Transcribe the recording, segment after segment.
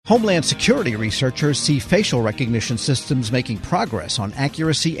Homeland Security researchers see facial recognition systems making progress on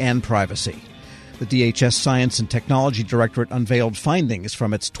accuracy and privacy. The DHS Science and Technology Directorate unveiled findings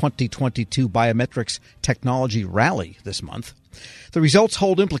from its 2022 Biometrics Technology Rally this month. The results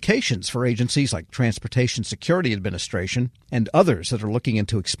hold implications for agencies like Transportation Security Administration and others that are looking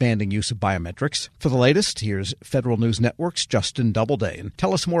into expanding use of biometrics. For the latest, here's Federal News Network's Justin Doubleday. And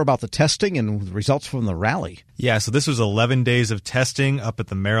tell us more about the testing and the results from the rally. Yeah, so this was 11 days of testing up at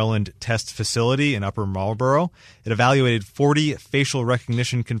the Maryland Test Facility in Upper Marlboro. It evaluated 40 facial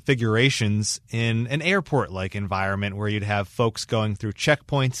recognition configurations in an airport-like environment where you'd have folks going through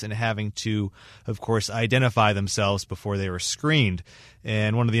checkpoints and having to, of course, identify themselves before they were screened.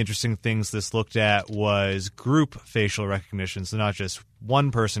 And one of the interesting things this looked at was group facial recognition, so not just one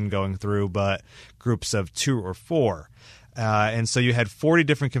person going through, but groups of 2 or 4. And so you had 40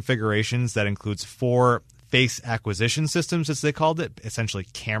 different configurations. That includes 4 face acquisition systems, as they called it, essentially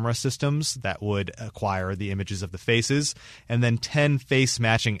camera systems that would acquire the images of the faces, and then 10 face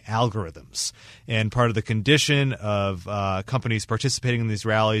matching algorithms. And part of the condition of companies participating in these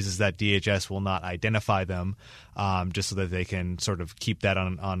rallies is that DHS will not identify them, just so that they can sort of keep that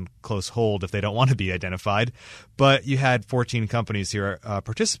on close hold if they don't want to be identified. But you had 14 companies here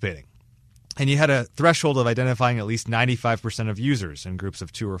participating. And you had a threshold of identifying at least 95% of users in groups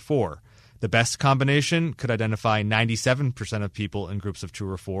of 2 or 4. The best combination could identify 97% of people in groups of 2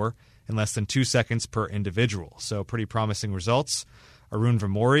 or 4 in less than 2 seconds per individual. So pretty promising results. Arun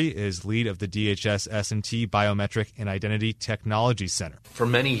Vemuri is lead of the DHS S&T Biometric and Identity Technology Center. For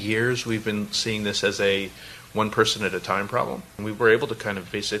many years, we've been seeing this as a one person at a time problem. And we were able to kind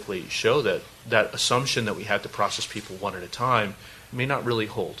of basically show that that assumption that we had to process people one at a time may not really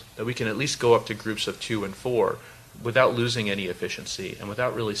hold, that we can at least go up to groups of 2 and 4 without losing any efficiency and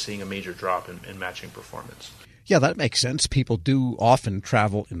without really seeing a major drop in matching performance. Yeah, that makes sense. People do often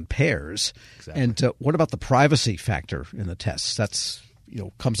travel in pairs. Exactly. And what about the privacy factor in the tests? That's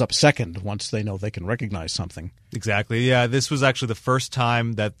comes up second once they know they can recognize something. Exactly. Yeah, this was actually the first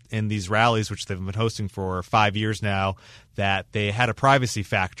time that in these rallies, which they've been hosting for 5 years now, that they had a privacy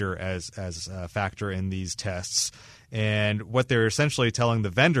factor as a factor in these tests. And what they're essentially telling the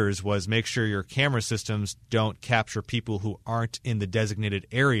vendors was make sure your camera systems don't capture people who aren't in the designated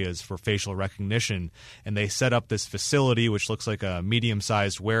areas for facial recognition. And they set up this facility, which looks like a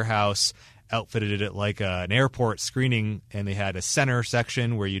medium-sized warehouse, outfitted it like an airport screening, and they had a center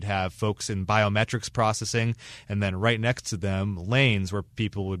section where you'd have folks in biometrics processing, and then right next to them, lanes where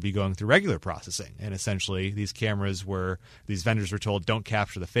people would be going through regular processing. And essentially, these vendors were told, don't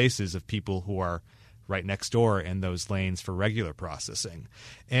capture the faces of people who are right next door in those lanes for regular processing.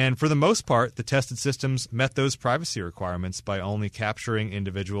 And for the most part, the tested systems met those privacy requirements by only capturing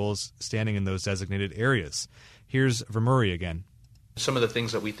individuals standing in those designated areas. Here's Vemuri again. Some of the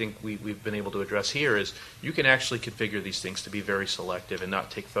things that we think we've been able to address here is you can actually configure these things to be very selective and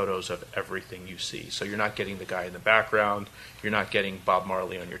not take photos of everything you see. So you're not getting the guy in the background, you're not getting Bob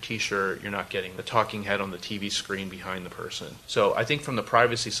Marley on your t-shirt, you're not getting the talking head on the TV screen behind the person. So I think from the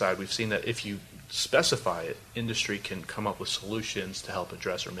privacy side, we've seen that if you specify it, industry can come up with solutions to help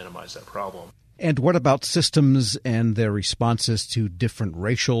address or minimize that problem. And what about systems and their responses to different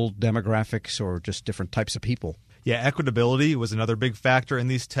racial demographics or just different types of people? Yeah, equitability was another big factor in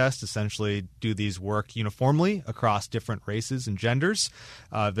these tests. Essentially, do these work uniformly across different races and genders?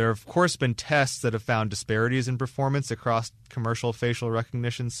 There have, of course, been tests that have found disparities in performance across commercial facial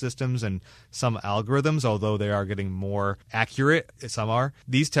recognition systems and some algorithms, although they are getting more accurate. Some are.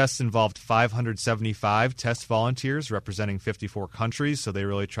 These tests involved 575 test volunteers representing 54 countries, so they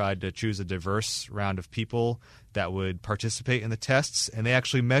really tried to choose a diverse round of people that would participate in the tests, and they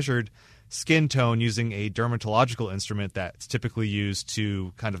actually measured skin tone using a dermatological instrument that's typically used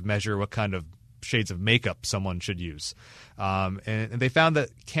to kind of measure what kind of shades of makeup someone should use. And they found that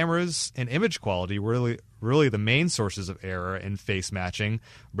cameras and image quality were really the main sources of error in face matching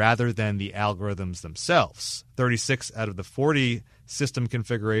rather than the algorithms themselves. 36 out of the 40 system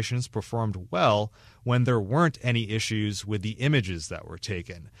configurations performed well when there weren't any issues with the images that were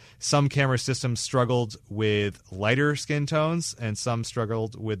taken. Some camera systems struggled with lighter skin tones, and some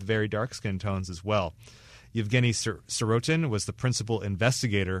struggled with very dark skin tones as well. Yevgeny Sirotin was the principal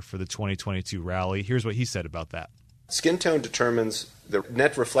investigator for the 2022 rally. Here's what he said about that. Skin tone determines the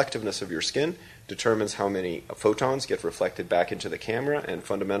net reflectiveness of your skin, determines how many photons get reflected back into the camera, and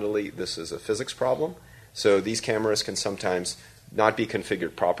fundamentally this is a physics problem. So these cameras can sometimes not be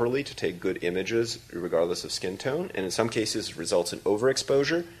configured properly to take good images regardless of skin tone, and in some cases it results in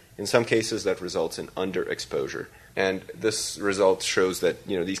overexposure. In some cases that results in underexposure. And this result shows that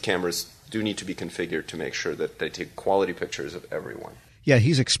these cameras do need to be configured to make sure that they take quality pictures of everyone. Yeah,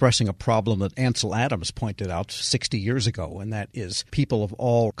 he's expressing a problem that Ansel Adams pointed out 60 years ago, and that is people of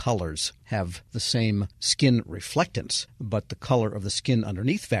all colors have the same skin reflectance, but the color of the skin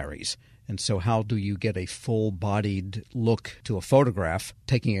underneath varies. And so how do you get a full-bodied look to a photograph,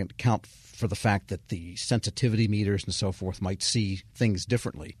 taking into account for the fact that the sensitivity meters and so forth might see things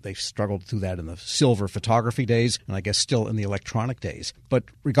differently? They've struggled through that in the silver photography days, and I guess still in the electronic days. But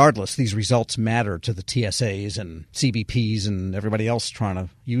regardless, these results matter to the TSAs and CBPs and everybody else trying to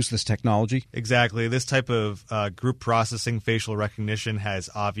use this technology. Exactly. This type of group processing facial recognition has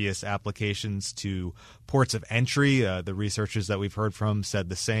obvious applications to ports of entry. The researchers that we've heard from said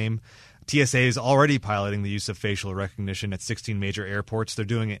the same. TSA is already piloting the use of facial recognition at 16 major airports. They're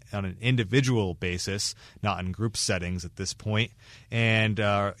doing it on an individual basis, not in group settings at this point. And,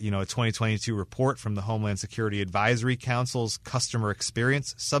 a 2022 report from the Homeland Security Advisory Council's Customer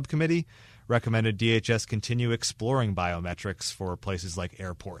Experience Subcommittee recommended DHS continue exploring biometrics for places like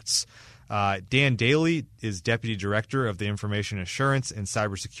airports. Dan Daly is Deputy Director of the Information Assurance and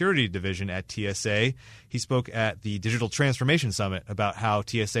Cybersecurity Division at TSA. He spoke at the Digital Transformation Summit about how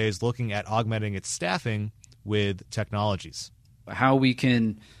TSA is looking at augmenting its staffing with technologies. How we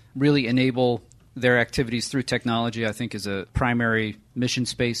can really enable their activities through technology, I think, is a primary mission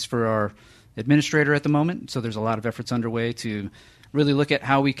space for our administrator at the moment. So there's a lot of efforts underway to really look at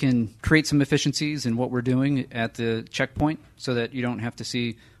how we can create some efficiencies in what we're doing at the checkpoint so that you don't have to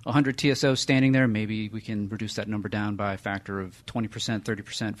see 100 TSOs standing there. Maybe we can reduce that number down by a factor of 20%,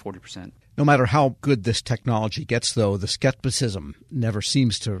 30%, 40%. No matter how good this technology gets, though, the skepticism never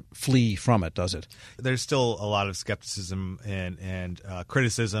seems to flee from it, does it? There's still a lot of skepticism and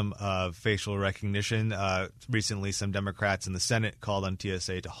criticism of facial recognition. Recently, some Democrats in the Senate called on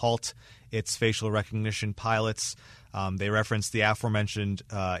TSA to halt its facial recognition pilots. They referenced the aforementioned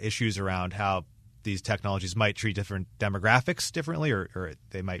issues around how these technologies might treat different demographics differently or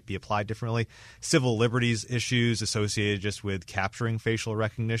they might be applied differently, civil liberties issues associated just with capturing facial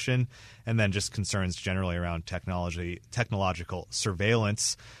recognition, and then just concerns generally around technological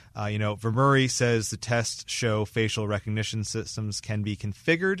surveillance. Vermeury says the tests show facial recognition systems can be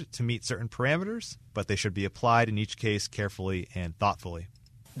configured to meet certain parameters, but they should be applied in each case carefully and thoughtfully.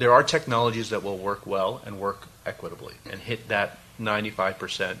 There are technologies that will work well and work equitably and hit that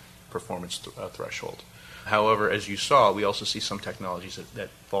 95% performance threshold. However, as you saw, we also see some technologies that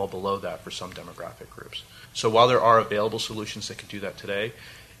fall below that for some demographic groups. So while there are available solutions that can do that today,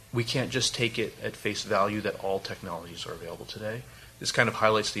 we can't just take it at face value that all technologies are available today. This kind of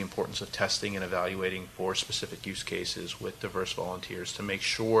highlights the importance of testing and evaluating for specific use cases with diverse volunteers to make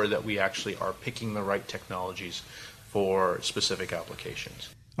sure that we actually are picking the right technologies for specific applications.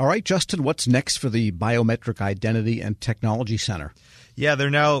 All right, Justin, what's next for the Biometric Identity and Technology Center? Yeah, they're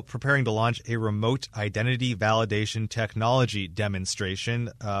now preparing to launch a remote identity validation technology demonstration.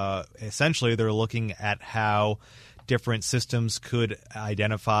 Essentially, they're looking at how different systems could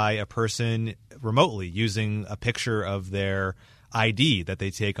identify a person remotely using a picture of their ID that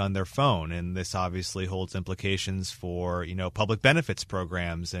they take on their phone. And this obviously holds implications for, public benefits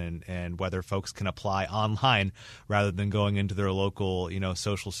programs and whether folks can apply online rather than going into their local,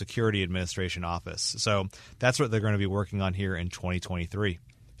 Social Security Administration office. So that's what they're going to be working on here in 2023.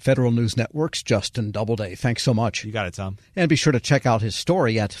 Federal News Network's Justin Doubleday. Thanks so much. You got it, Tom. And be sure to check out his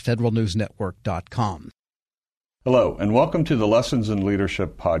story at federalnewsnetwork.com. Hello, and welcome to the Lessons in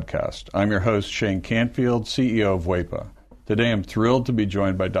Leadership podcast. I'm your host, Shane Canfield, CEO of WEPA. Today I'm thrilled to be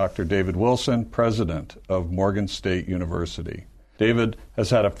joined by Dr. David Wilson, president of Morgan State University. David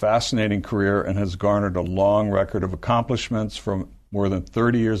has had a fascinating career and has garnered a long record of accomplishments from more than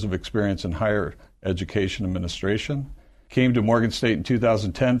 30 years of experience in higher education administration. Came to Morgan State in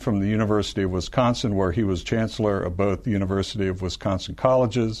 2010 from the University of Wisconsin, where he was chancellor of both the University of Wisconsin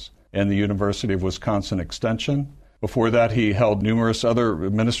Colleges and the University of Wisconsin Extension. Before that, he held numerous other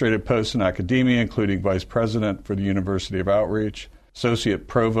administrative posts in academia, including vice president for the University of Outreach, associate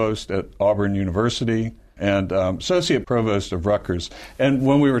provost at Auburn University, and associate provost of Rutgers. And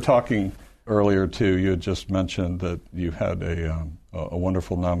when we were talking earlier, too, you had just mentioned that you had a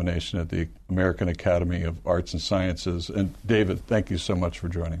wonderful nomination at the American Academy of Arts and Sciences. And David, thank you so much for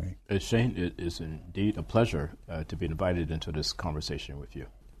joining me. Shane, it is indeed a pleasure to be invited into this conversation with you.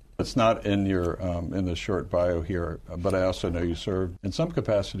 It's not in your in the short bio here, but I also know you served in some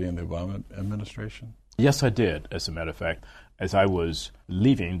capacity in the Obama administration. Yes, I did, as a matter of fact. As I was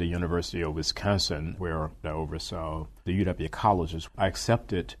leaving the University of Wisconsin, where I oversaw the UW colleges, I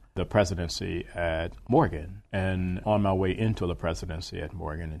accepted the presidency at Morgan. And on my way into the presidency at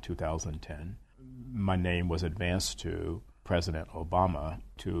Morgan in 2010, my name was advanced to President Obama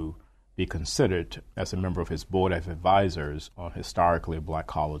to be considered as a member of his board of advisors on historically black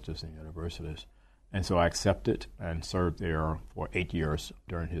colleges and universities. And so I accepted and served there for 8 years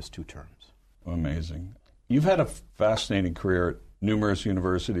during his 2 terms. Amazing. You've had a fascinating career at numerous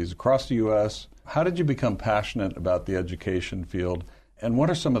universities across the U.S. How did you become passionate about the education field, and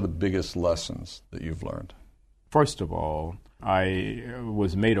what are some of the biggest lessons that you've learned? First of all, I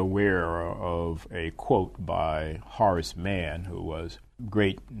was made aware of a quote by Horace Mann, who was a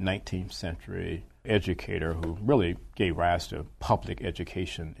great 19th century educator who really gave rise to public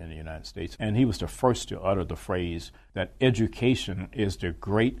education in the United States. And he was the first to utter the phrase that education is the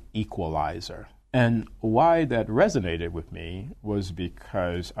great equalizer. And why that resonated with me was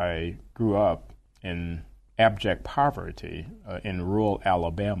because I grew up in abject poverty in rural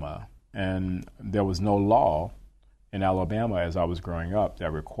Alabama, and there was no law in Alabama as I was growing up that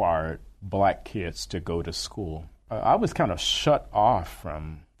required black kids to go to school. I was kind of shut off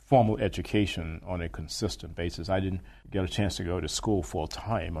from formal education on a consistent basis. I didn't get a chance to go to school full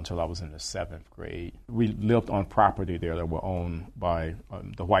time until I was in the 7th grade. We lived on property there that were owned by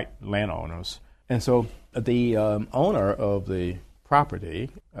the white landowners. And so the owner of the property,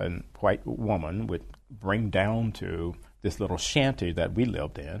 a white woman, would bring down to this little shanty that we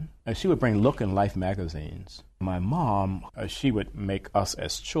lived in, and she would bring Look and Life magazines. My mom, she would make us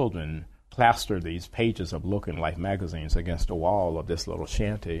as children plaster these pages of Look and Life magazines against the wall of this little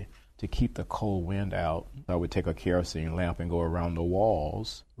shanty to keep the cold wind out. I would take a kerosene lamp and go around the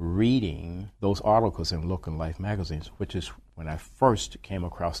walls reading those articles in Look and Life magazines, which is when I first came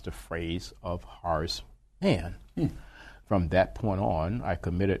across the phrase of Horace Mann. From that point on, I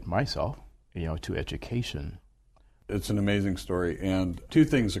committed myself, to education. It's an amazing story, and 2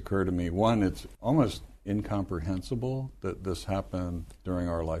 things occur to me. One, it's almost incomprehensible that this happened during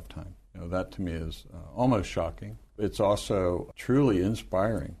our lifetime. That to me is almost shocking. It's also truly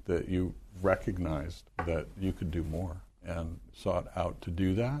inspiring that you recognized that you could do more and sought out to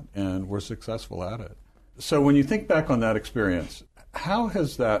do that and were successful at it. So when you think back on that experience, how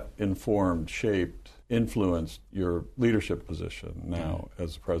has that informed, shaped, influenced your leadership position now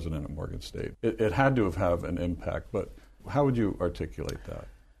as president of Morgan State? It had to have an impact, but how would you articulate that?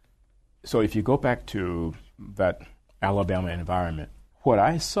 So if you go back to that Alabama environment, what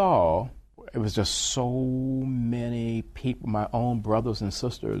I saw, it was just so many people, my own brothers and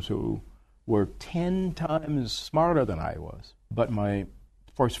sisters, who were 10 times smarter than I was. But my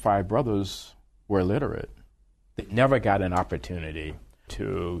first 5 brothers were illiterate. They never got an opportunity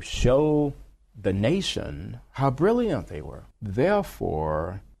to show the nation how brilliant they were.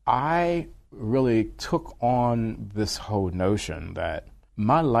 Therefore, I really took on this whole notion that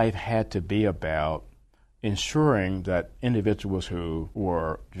my life had to be about ensuring that individuals who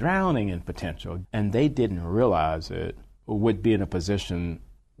were drowning in potential and they didn't realize it would be in a position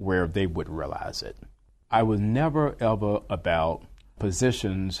where they would realize it. I was never ever about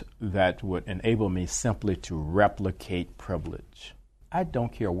positions that would enable me simply to replicate privilege. I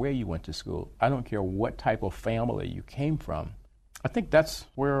don't care where you went to school. I don't care what type of family you came from. I think that's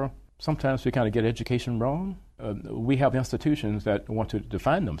where sometimes we kind of get education wrong. We have institutions that want to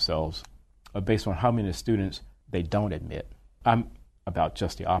define themselves based on how many students they don't admit. I'm about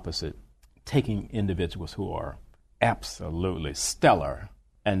just the opposite, taking individuals who are absolutely stellar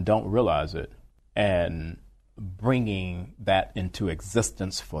and don't realize it and bringing that into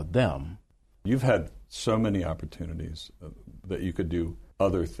existence for them. You've had so many opportunities that you could do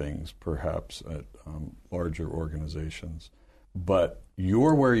other things, perhaps at larger organizations, but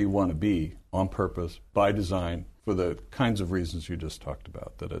you're where you want to be on purpose, by design, for the kinds of reasons you just talked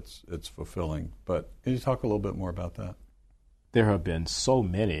about, that it's fulfilling. But can you talk a little bit more about that? There have been so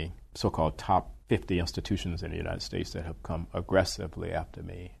many so-called top 50 institutions in the United States that have come aggressively after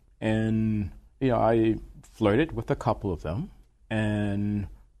me. And, I flirted with a couple of them, and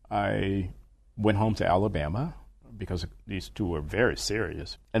I went home to Alabama because these 2 were very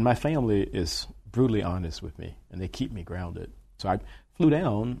serious. And my family is brutally honest with me, and they keep me grounded. So I flew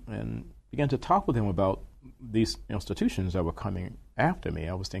down and began to talk with them about these institutions that were coming after me.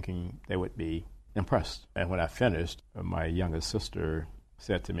 I was thinking they would be impressed. And when I finished, my youngest sister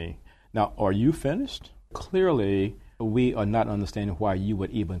said to me, "Now, are you finished? Clearly, we are not understanding why you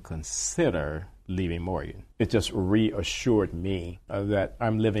would even consider leaving Morgan." It just reassured me that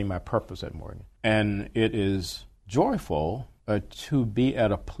I'm living my purpose at Morgan. And it is joyful to be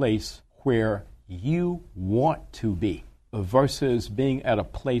at a place where you want to be versus being at a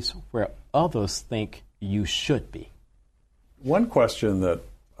place where others think you should be. One question that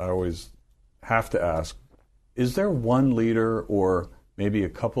I always have to ask, is there one leader or maybe a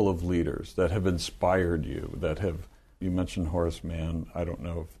couple of leaders that have inspired you, that have You mentioned Horace Mann. I don't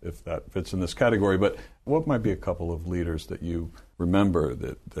know if that fits in this category, but what might be a couple of leaders that you remember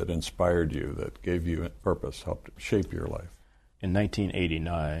that inspired you, that gave you purpose, helped shape your life? In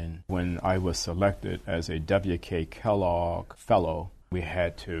 1989, when I was selected as a W.K. Kellogg Fellow, we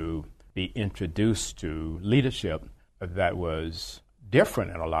had to be introduced to leadership that was different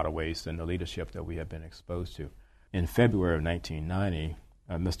in a lot of ways than the leadership that we had been exposed to. In February of 1990,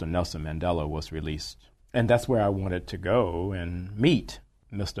 Mr. Nelson Mandela was released. And that's where I wanted to go and meet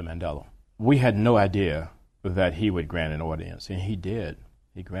Mr. Mandela. We had no idea that he would grant an audience, and he did.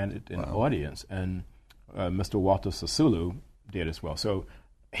 He granted an audience, and Mr. Walter Sisulu did as well. So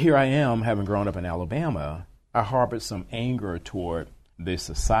here I am, having grown up in Alabama. I harbored some anger toward the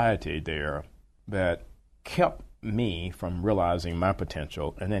society there that kept me from realizing my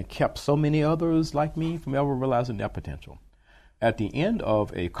potential, and then kept so many others like me from ever realizing their potential. At the end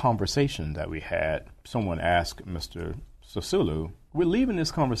of a conversation that we had, someone asked Mr. Sisulu, we're leaving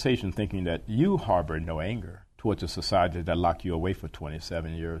this conversation thinking that you harbor no anger towards a society that locked you away for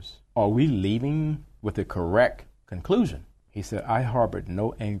 27 years. Are we leaving with the correct conclusion? He said, I harbored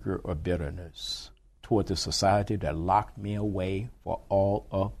no anger or bitterness towards a society that locked me away for all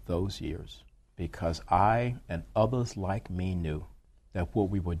of those years, because I and others like me knew that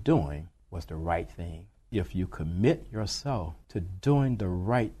what we were doing was the right thing. If you commit yourself to doing the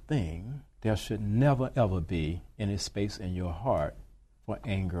right thing, there should never, ever be any space in your heart for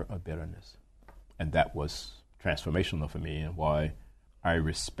anger or bitterness. And that was transformational for me, and why I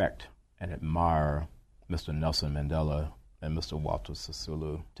respect and admire Mr. Nelson Mandela and Mr. Walter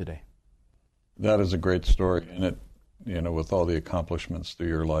Sisulu today. That is a great story, and it, with all the accomplishments through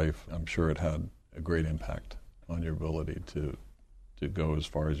your life, I'm sure it had a great impact on your ability to go as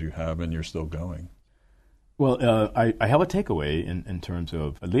far as you have, and you're still going. Well, I have a takeaway in terms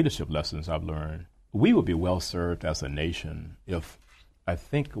of leadership lessons I've learned. We would be well served as a nation if I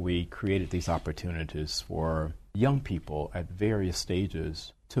think we created these opportunities for young people at various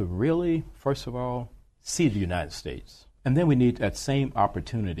stages to really, first of all, see the United States. And then we need that same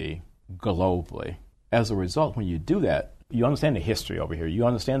opportunity globally. As a result, when you do that, you understand the history over here, you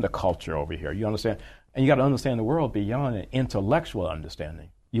understand the culture over here, and you got to understand the world beyond an intellectual understanding.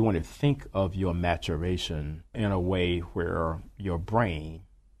 You want to think of your maturation in a way where your brain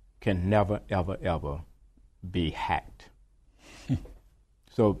can never, ever, ever be hacked.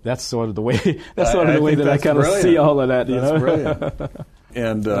 So that's sort of the way. That's sort of the way that I kind of see all of that. That's brilliant.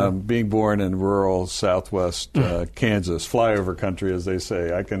 And being born in rural Southwest Kansas, flyover country, as they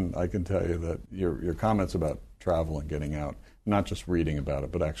say, I can tell you that your comments about travel and getting out, not just reading about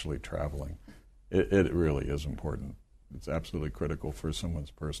it, but actually traveling, it really is important. It's absolutely critical for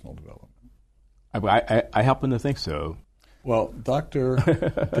someone's personal development. I happen to think so. Well, Dr.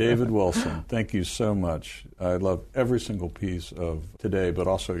 David Wilson, thank you so much. I love every single piece of today, but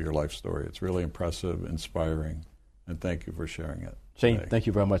also your life story. It's really impressive, inspiring, and thank you for sharing it. Shane, today. Thank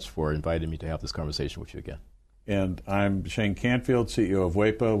you very much for inviting me to have this conversation with you again. And I'm Shane Canfield, CEO of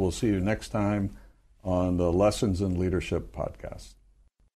WEPA. We'll see you next time on the Lessons in Leadership podcast.